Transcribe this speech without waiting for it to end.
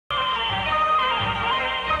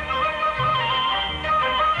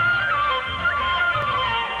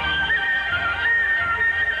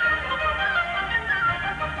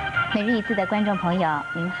每日一字的观众朋友，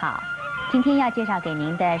您好，今天要介绍给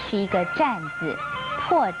您的是一个“战”字，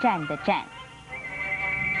破绽的“战”。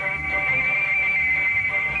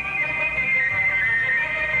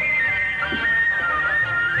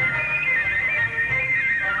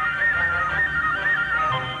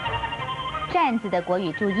战字的国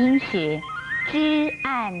语注音是支、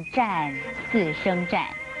按、战四声战，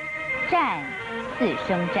战四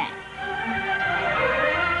声战。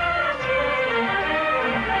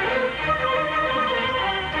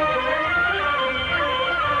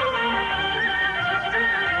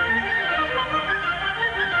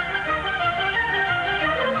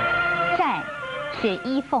战是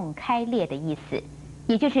衣缝开裂的意思，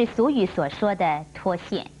也就是俗语所说的脱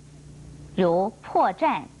线，如破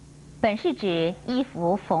绽。本是指衣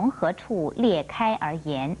服缝合处裂开而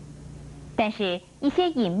言，但是一些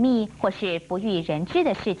隐秘或是不欲人知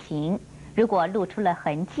的事情，如果露出了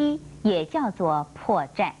痕迹，也叫做破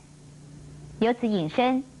绽。由此引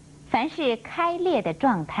申，凡是开裂的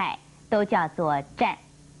状态都叫做绽。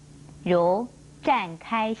如绽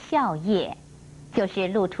开笑靥，就是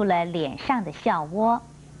露出了脸上的笑窝。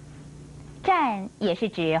绽也是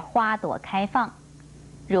指花朵开放，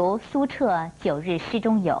如苏辙9日诗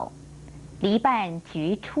中有篱笆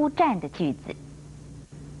菊初绽的句子。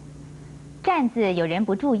绽字有人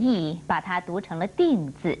不注意，把它读成了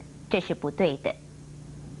定字，这是不对的。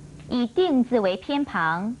以定字为偏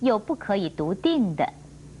旁，又不可以读定的，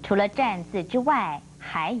除了战字之外，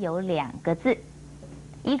还有2个字，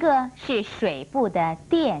一个是水部的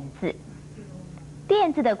电字。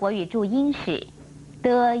电字的国语注音是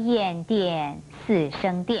的、燕、电4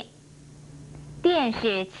声电。电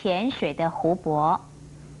是浅水的湖泊，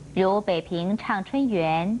如北平畅春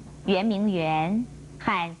园、圆明园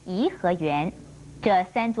和颐和园这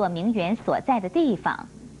3座名园所在的地方，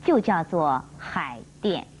就叫做海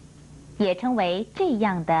淀，也称为这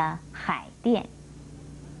样的海淀。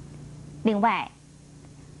另外，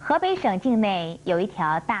河北省境内有一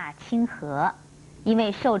条大清河，因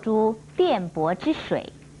为受诸电帛之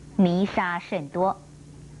水，泥沙甚多，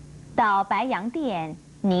到白洋淀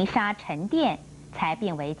泥沙沉淀，才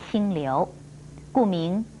变为清流，故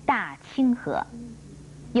名大清河，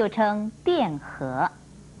又称汴河。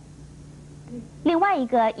另外一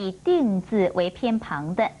个以定字为偏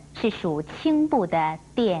旁的是属轻部的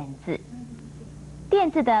电字。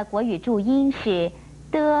电字的国语注音是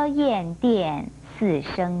的、燕、电4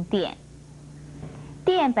声电。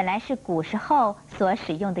电本来是古时候所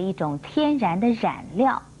使用的一种天然的染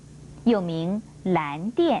料，又名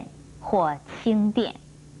蓝靛或青靛。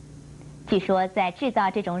据说在制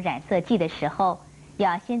造这种染色剂的时候，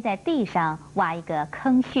要先在地上挖一个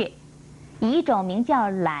坑穴，以一种名叫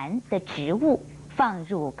蓝的植物放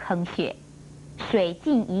入坑穴，水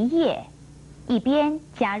浸1夜，一边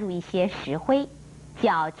加入一些石灰，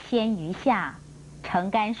搅千余下，成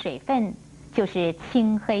干水分，就是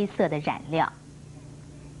青黑色的染料。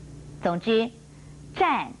总之，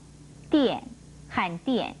战、电和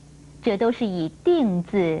电，这都是以定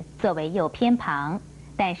字作为右偏旁，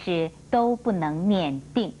但是都不能念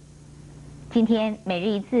定。今天每日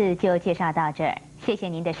一字就介绍到这儿，谢谢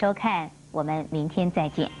您的收看，我们明天再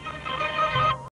见。